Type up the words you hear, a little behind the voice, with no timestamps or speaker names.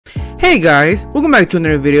Hey guys, welcome back to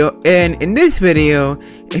another video, and in this video,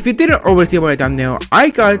 if you didn't already see my thumbnail, I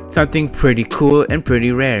got something pretty cool and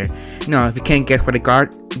pretty rare. Now, if you can't guess what I got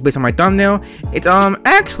based on my thumbnail, it's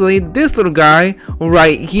actually this little guy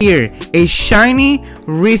right here, a shiny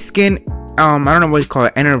reskin, I don't know what you call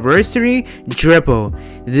it, anniversary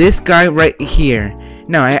DRIPPO. This guy right here.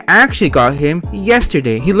 Now, I actually got him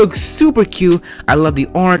yesterday. He looks super cute. I love the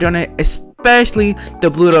orange on it, especially the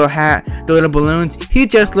blue little hat, the little balloons. He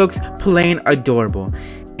just looks plain adorable.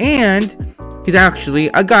 And he's actually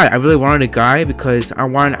a guy. I really wanted a guy because I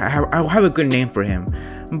have a good name for him.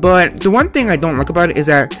 But the one thing I don't like about it is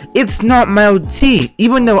that it's not Maltese.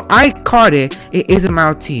 Even though I caught it, it isn't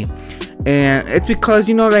Maltese. And it's because,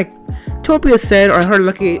 you know, like Topia said, or I heard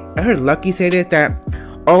Lucky say this, that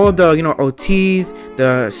all the, you know, OTs,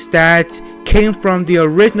 the stats came from the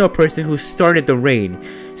original person who started the raid.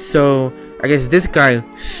 So I guess this guy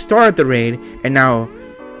started the raid, and now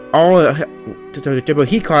all the DRIPPO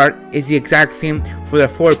he caught is the exact same for the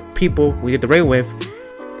 4 people we did the raid with.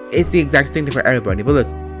 It's the exact same thing for everybody. But look,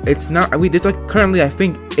 it's not. There's like currently I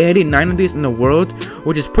think 89 of these in the world,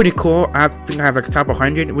 which is pretty cool. I think I have like top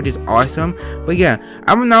 100, which is awesome. But yeah,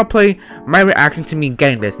 I will now play my reaction to me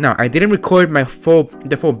getting this. Now I didn't record the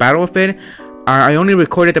full battle with it. I only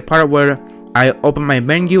recorded the part where I open my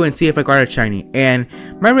menu and see if I got a shiny, and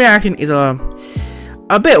my reaction is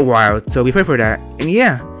a bit wild, so be prepared for that. And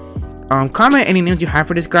yeah, comment any names you have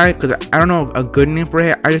for this guy, because I don't know a good name for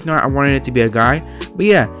it. I just know I wanted it to be a guy. But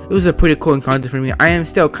yeah, it was a pretty cool encounter for me. I am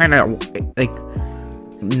still kind of like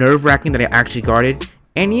nerve-wracking that I actually got it.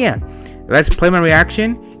 And yeah, let's play my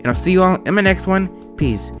reaction, and I'll see you all in my next one.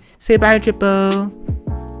 Peace. Say bye, DRIPPO.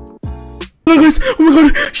 Oh guys, oh my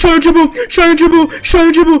god, shiny DRIPPO, shiny DRIPPO,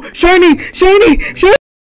 shiny DRIPPO, shiny.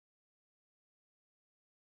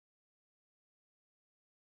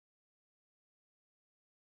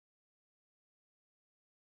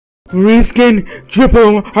 Reskin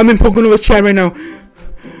DRIPPO, I'm in Pokemon's chat right now.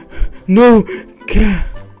 No,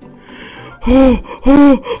 oh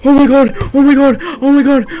my god, oh my god, oh my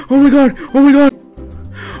god, oh my god, oh my god.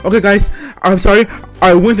 Okay guys, I'm sorry,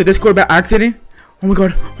 I went to Discord by accident. Oh my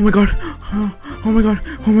god, oh my god, oh my god,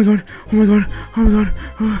 oh my god, oh my god, oh my god,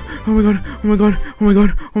 oh my god, oh my god, oh my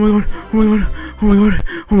god, oh my god, oh my god, oh my god,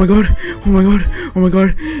 oh my god, oh my god, oh my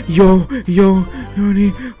god, yo,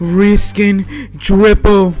 reskin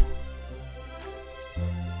DRIPPO.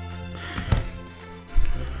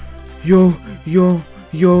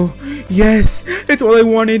 Yo, yes, it's all I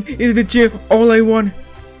wanted. It's legit all I want.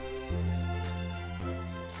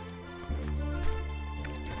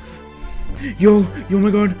 Yo, oh my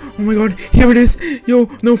god, here it is. Yo,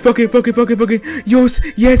 no, fuck it.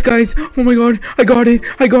 Yes, guys, oh my god, I got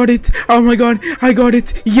it. Oh my god, I got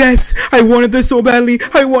it. Yes, I wanted this so badly.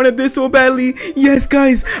 Yes,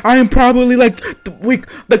 guys, I am probably like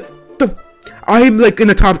I'm like in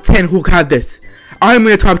the top 10 who had this. I'm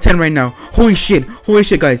in the top 10 right now. Holy shit,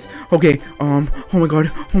 guys. Okay, oh my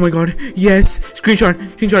god, yes, screenshot,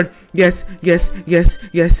 yes,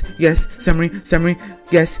 summary,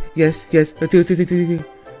 yes,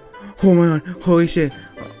 oh my god, holy shit,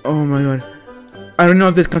 oh my god. I don't know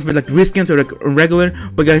if this comes with like reskins or like regular,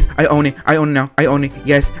 but guys, I own it now,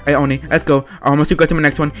 yes, I own it. Let's go. I'll see you guys in my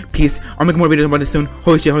next one. Peace. I'll make more videos about this soon.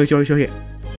 Holy shit.